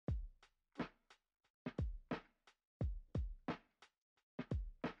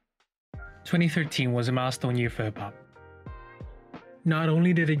2013 was a milestone year for hip-hop. Not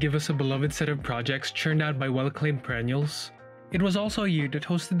only did it give us a beloved set of projects churned out by well-acclaimed perennials, it was also a year that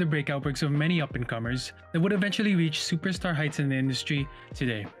hosted the breakout works of many up-and-comers that would eventually reach superstar heights in the industry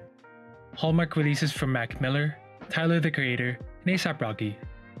today. Hallmark releases from Mac Miller, Tyler the Creator, and A$AP Rocky,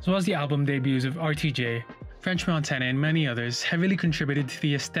 as well as the album debuts of RTJ, French Montana, and many others heavily contributed to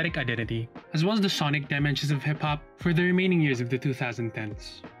the aesthetic identity, as well as the sonic dimensions of hip-hop for the remaining years of the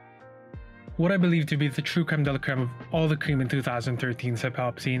 2010s. What I believe to be the true creme de la creme of all the cream in 2013's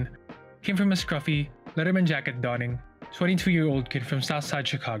hip-hop scene came from a scruffy, Letterman jacket donning, 22-year-old kid from Southside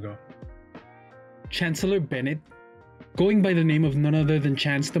Chicago. Chancellor Bennett, going by the name of none other than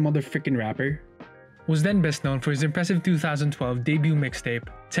Chance the Motherfrickin' Rapper, was then best known for his impressive 2012 debut mixtape,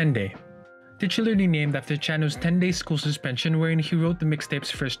 10 Day, titularly named after Chano's 10-day school suspension wherein he wrote the mixtape's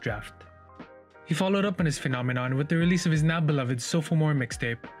first draft. He followed up on his phenomenon with the release of his now beloved sophomore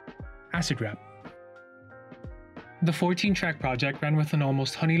mixtape, Acid Rap. The 14-track project ran with an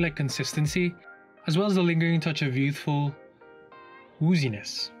almost honey-like consistency, as well as a lingering touch of youthful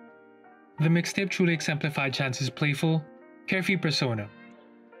wooziness. The mixtape truly exemplified Chance's playful, carefree persona,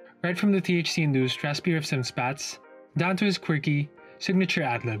 right from the THC-induced raspy riffs and spats, down to his quirky, signature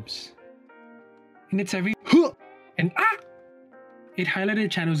ad-libs. In its every and it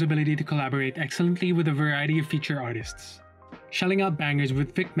highlighted Chano's ability to collaborate excellently with a variety of feature artists, shelling out bangers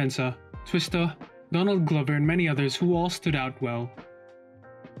with Vic Mensa, Twista, Donald Glover, and many others who all stood out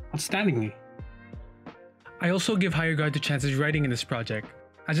outstandingly. I also give high regard to Chance's writing in this project,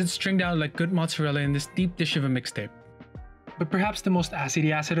 as it's stringed out like good mozzarella in this deep dish of a mixtape. But perhaps the most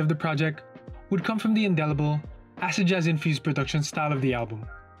acidy asset of the project would come from the indelible, acid jazz-infused production style of the album,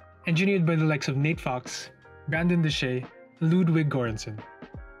 engineered by the likes of Nate Fox, Brandon Deshay, and Ludwig Göransson.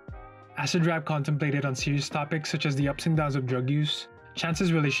 Acid rap contemplated on serious topics such as the ups and downs of drug use,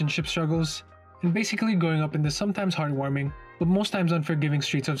 Chance's relationship struggles, and basically growing up in the sometimes heartwarming, but most times unforgiving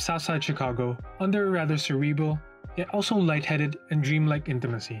streets of Southside Chicago under a rather cerebral, yet also lightheaded and dreamlike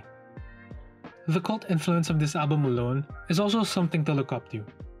intimacy. The cult influence of this album alone is also something to look up to.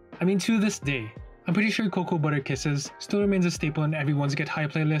 I mean, to this day, I'm pretty sure Cocoa Butter Kisses still remains a staple in everyone's Get High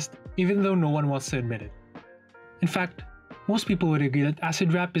playlist, even though no one wants to admit it. In fact, most people would agree that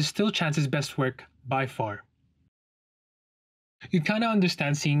Acid Rap is still Chance's best work by far. You'd kinda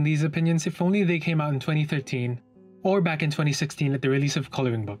understand seeing these opinions if only they came out in 2013 or back in 2016 at the release of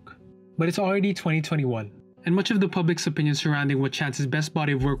Coloring Book. But it's already 2021, and much of the public's opinion surrounding what Chance's best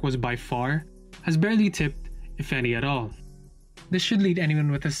body of work was by far has barely tipped, if any at all. This should lead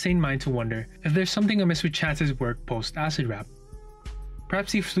anyone with a sane mind to wonder if there's something amiss with Chance's work post-Acid Rap.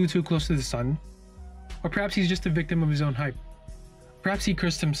 Perhaps he flew too close to the sun, or perhaps he's just a victim of his own hype. Perhaps he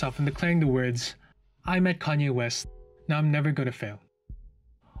cursed himself in declaring the words, "I met Kanye West, now I'm never gonna fail."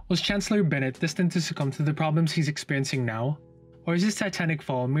 Was Chancellor Bennett destined to succumb to the problems he's experiencing now? Or is his titanic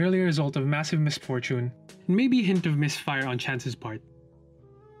fall merely a result of massive misfortune and maybe a hint of misfire on Chance's part?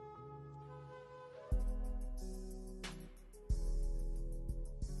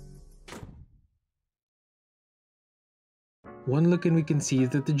 One look and we can see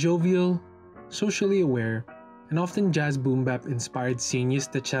that the jovial, socially aware, and often jazz boom-bap inspired scenius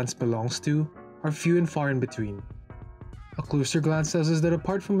that Chance belongs to are few and far in between. A closer glance tells us that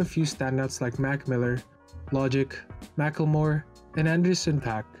apart from a few standouts like Mac Miller, Logic, Macklemore, and Anderson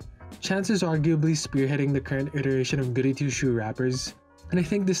 .Paak, Chance is arguably spearheading the current iteration of goody two-shoe rappers, and I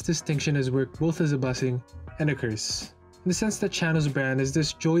think this distinction has worked both as a blessing and a curse, in the sense that Chano's brand as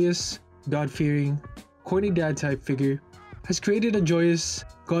this joyous, God-fearing, corny dad-type figure has created a joyous,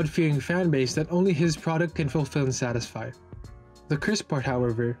 God-fearing fanbase that only his product can fulfill and satisfy. The curse part,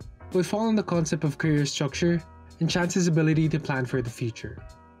 however, would fall on the concept of career structure and Chance's ability to plan for the future.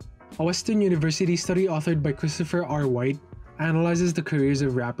 A Western University study authored by Christopher R. White analyzes the careers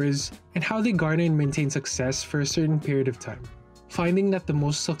of rappers and how they garner and maintain success for a certain period of time, finding that the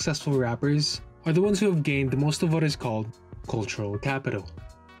most successful rappers are the ones who have gained the most of what is called cultural capital,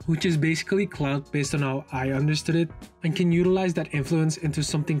 which is basically clout based on how I understood it and can utilize that influence into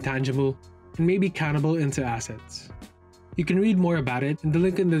something tangible and maybe countable into assets. You can read more about it in the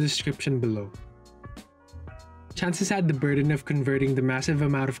link in the description below. Chance has had the burden of converting the massive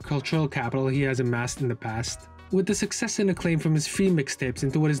amount of cultural capital he has amassed in the past, with the success and acclaim from his free mixtapes,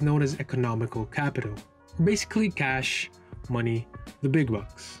 into what is known as economical capital, or basically cash, money, the big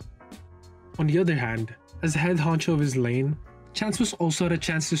bucks. On the other hand, as the head honcho of his lane, Chance was also had a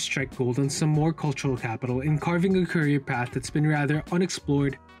chance to strike gold on some more cultural capital in carving a career path that's been rather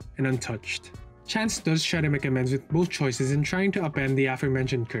unexplored and untouched. Chance does try to make amends with both choices in trying to upend the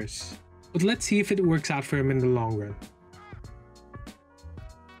aforementioned curse, but let's see if it works out for him in the long run.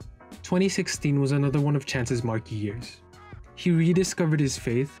 2016 was another one of Chance's marquee years. He rediscovered his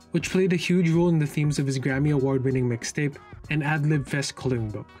faith, which played a huge role in the themes of his Grammy Award-winning mixtape and ad-lib fest Coloring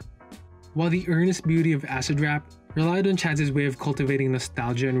Book. While the earnest beauty of acid rap relied on Chance's way of cultivating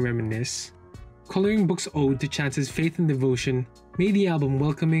nostalgia and reminisce, Coloring Book's ode to Chance's faith and devotion made the album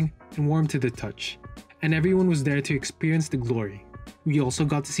welcoming and warm to the touch, and everyone was there to experience the glory. We also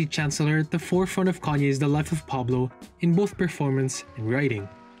got to see Chancellor at the forefront of Kanye's The Life of Pablo in both performance and writing.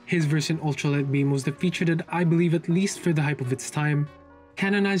 His verse in Ultralight Beam was the feature that I believe, at least for the hype of its time,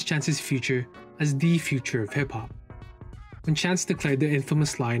 canonized Chance's future as the future of hip-hop. When Chance declared the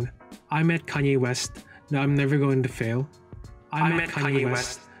infamous line, "I met Kanye West, now I'm never going to fail," I met Kanye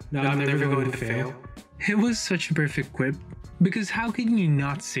West, now I'm never going to fail. It was such a perfect quip, because how can you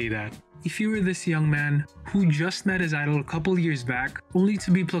not say that if you were this young man who just met his idol a couple years back, only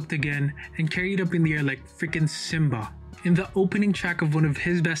to be plucked again and carried up in the air like frickin' Simba in the opening track of one of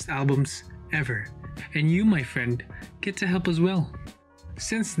his best albums ever, and you, my friend, get to help as well.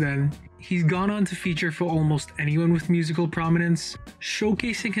 Since then, he's gone on to feature for almost anyone with musical prominence,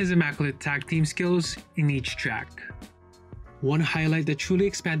 showcasing his immaculate tag team skills in each track. One highlight that truly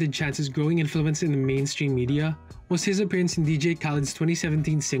expanded Chance's growing influence in the mainstream media was his appearance in DJ Khaled's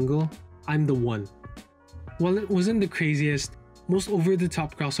 2017 single, "I'm the One." While it wasn't the craziest, most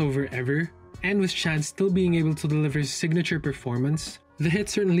over-the-top crossover ever, and with Chance still being able to deliver his signature performance, the hit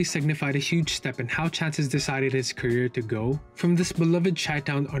certainly signified a huge step in how Chance has decided his career to go, from this beloved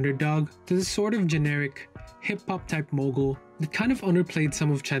Chi-Town underdog to the sort of generic, hip-hop type mogul that kind of underplayed some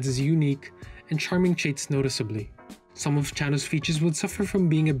of Chance's unique and charming traits noticeably. Some of Chano's features would suffer from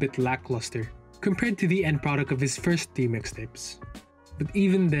being a bit lackluster compared to the end product of his first 3 mixtapes. But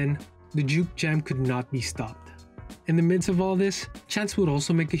even then, the juke jam could not be stopped. In the midst of all this, Chance would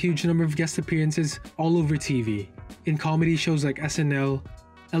also make a huge number of guest appearances all over TV, in comedy shows like SNL,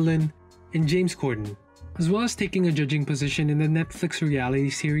 Ellen, and James Corden, as well as taking a judging position in the Netflix reality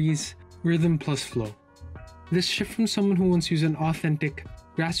series Rhythm Plus Flow. This shift from someone who once used an authentic,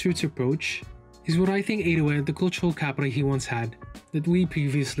 grassroots approach is what I think ate away at the cultural capital he once had that we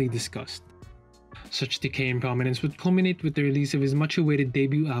previously discussed. Such decay in prominence would culminate with the release of his much-awaited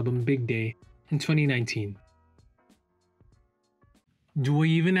debut album Big Day in 2019. Do I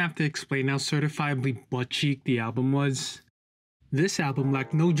even have to explain how certifiably butt-cheek the album was? This album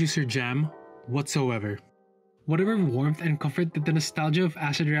lacked no juice or jam whatsoever. Whatever warmth and comfort that the nostalgia of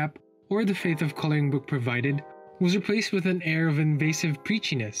acid rap or the faith of Coloring Book provided was replaced with an air of invasive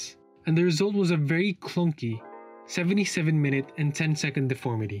preachiness, and the result was a very clunky 77-minute and 10-second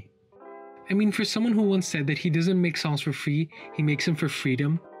deformity. I mean, for someone who once said that he doesn't make songs for free, he makes them for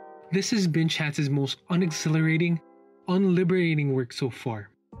freedom, this has been Chance's most unexhilarating, unliberating work so far.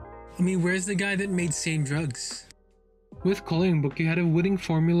 I mean, where's the guy that made Sane Drugs? With Coloring Book, you had a winning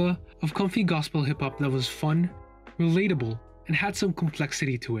formula of comfy gospel hip-hop that was fun, relatable, and had some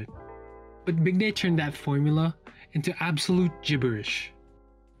complexity to it. But Big Day turned that formula into absolute gibberish.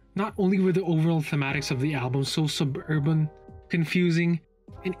 Not only were the overall thematics of the album so suburban, confusing,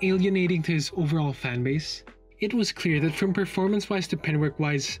 and alienating to his overall fanbase, it was clear that from performance-wise to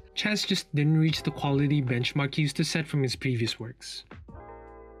penwork-wise, Chance just didn't reach the quality benchmark he used to set from his previous works.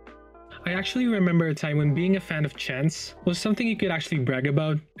 I actually remember a time when being a fan of Chance was something you could actually brag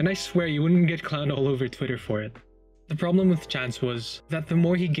about, and I swear you wouldn't get clowned all over Twitter for it. The problem with Chance was that the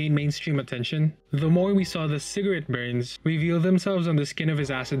more he gained mainstream attention, the more we saw the cigarette burns reveal themselves on the skin of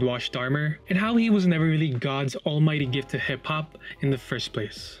his acid-washed armor, and how he was never really God's almighty gift to hip-hop in the first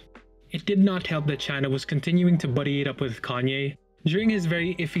place. It did not help that China was continuing to buddy it up with Kanye during his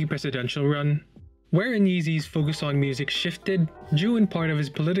very iffy presidential run, wherein Yeezy's focus on music shifted due in part of his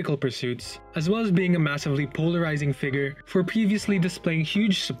political pursuits, as well as being a massively polarizing figure for previously displaying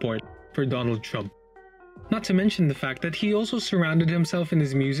huge support for Donald Trump. Not to mention the fact that he also surrounded himself in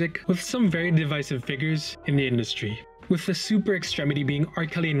his music with some very divisive figures in the industry, with the super extremity being R.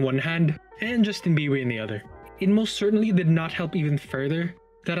 Kelly in one hand and Justin Bieber in the other. It most certainly did not help even further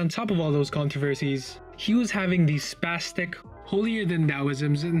that on top of all those controversies, he was having these spastic,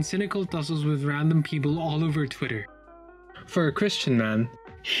 holier-than-thouisms and cynical tussles with random people all over Twitter. For a Christian man,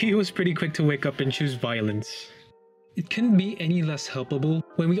 he was pretty quick to wake up and choose violence. It couldn't be any less helpable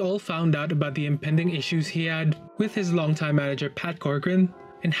when we all found out about the impending issues he had with his longtime manager Pat Corcoran,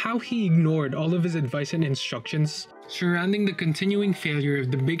 and how he ignored all of his advice and instructions surrounding the continuing failure of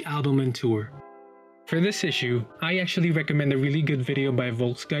the big album and tour. For this issue, I actually recommend a really good video by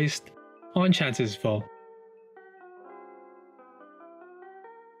Volksgeist on Chance's fall.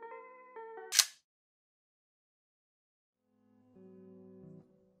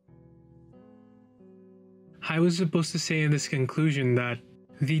 I was supposed to say in this conclusion that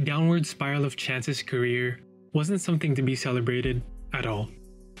The downward spiral of Chance's career wasn't something to be celebrated at all.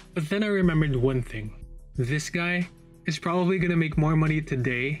 But then I remembered one thing. This guy is probably gonna make more money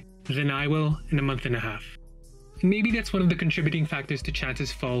today than I will in a month and a half. And maybe that's one of the contributing factors to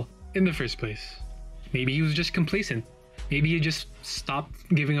Chance's fall in the first place. Maybe he was just complacent. Maybe he just stopped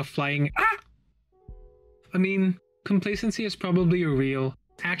giving a flying ah! I mean, complacency is probably a real,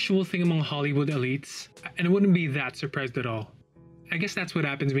 actual thing among Hollywood elites, and I wouldn't be that surprised at all. I guess that's what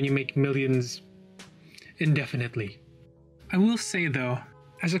happens when you make millions indefinitely. I will say though,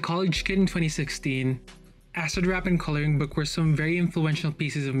 as a college kid in 2016, Acid Rap and Coloring Book were some very influential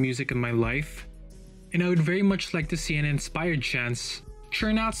pieces of music in my life, and I would very much like to see an inspired Chance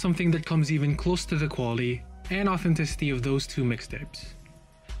churn out something that comes even close to the quality and authenticity of those two mixtapes.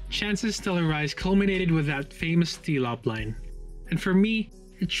 Chance's stellar rise culminated with that famous Steel Up line, and for me,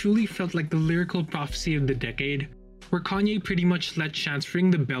 it truly felt like the lyrical prophecy of the decade, where Kanye pretty much let Chance ring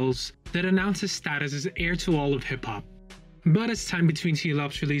the bells that announce his status as heir to all of hip-hop. But as time between Steel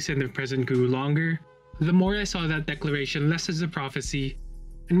Up's release and the present grew longer, the more I saw that declaration less as a prophecy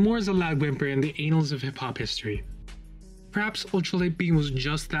and more as a loud whimper in the annals of hip-hop history. Perhaps Ultralight Beam was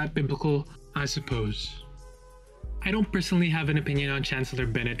just that biblical, I suppose. I don't personally have an opinion on Chancellor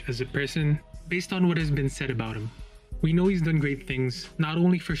Bennett as a person based on what has been said about him. We know he's done great things, not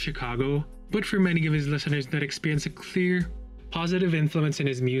only for Chicago, but for many of his listeners that experience a clear, positive influence in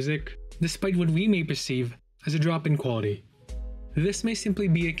his music, despite what we may perceive as a drop in quality. This may simply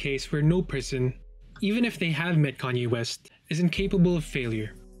be a case where no person, even if they have met Kanye West, is incapable of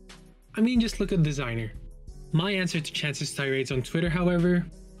failure. I mean, just look at Designer. My answer to Chance's tirades on Twitter, however,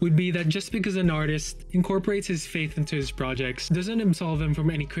 would be that just because an artist incorporates his faith into his projects doesn't absolve him from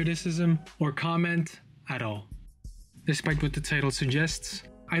any criticism or comment at all. Despite what the title suggests,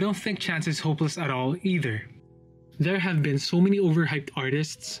 I don't think Chance is hopeless at all either. There have been so many overhyped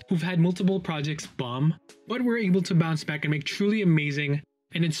artists who've had multiple projects bomb, but were able to bounce back and make truly amazing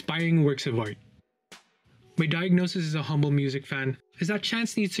and inspiring works of art. My diagnosis as a humble music fan is that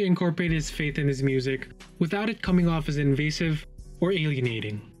Chance needs to incorporate his faith in his music without it coming off as invasive or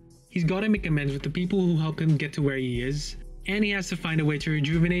alienating. He's got to make amends with the people who helped him get to where he is, and he has to find a way to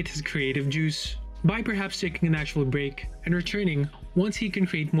rejuvenate his creative juice by perhaps taking an actual break and returning once he can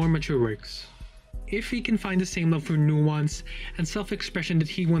create more mature works. If he can find the same love for nuance and self-expression that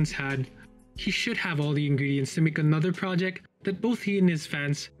he once had, he should have all the ingredients to make another project that both he and his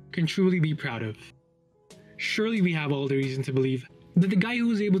fans can truly be proud of. Surely we have all the reason to believe that the guy who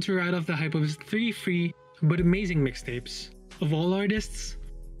was able to ride off the hype of his 3 free but amazing mixtapes, of all artists,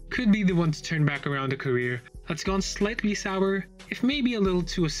 could be the one to turn back around a career that's gone slightly sour, if maybe a little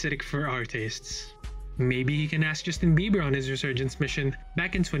too acidic for our tastes. Maybe he can ask Justin Bieber on his resurgence mission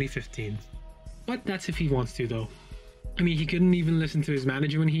back in 2015. But that's if he wants to though. I mean, he couldn't even listen to his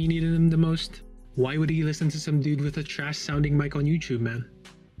manager when he needed him the most. Why would he listen to some dude with a trash sounding mic on YouTube, man?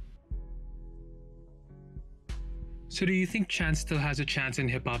 So do you think Chance still has a chance in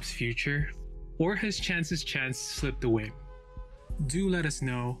hip-hop's future? Or has Chance's chance slipped away? Do let us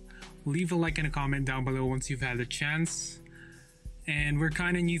know. Leave a like and a comment down below once you've had the chance. And we're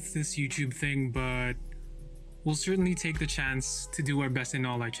kinda new to this YouTube thing, but we'll certainly take the chance to do our best in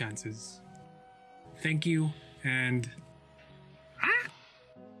all our chances. Thank you, and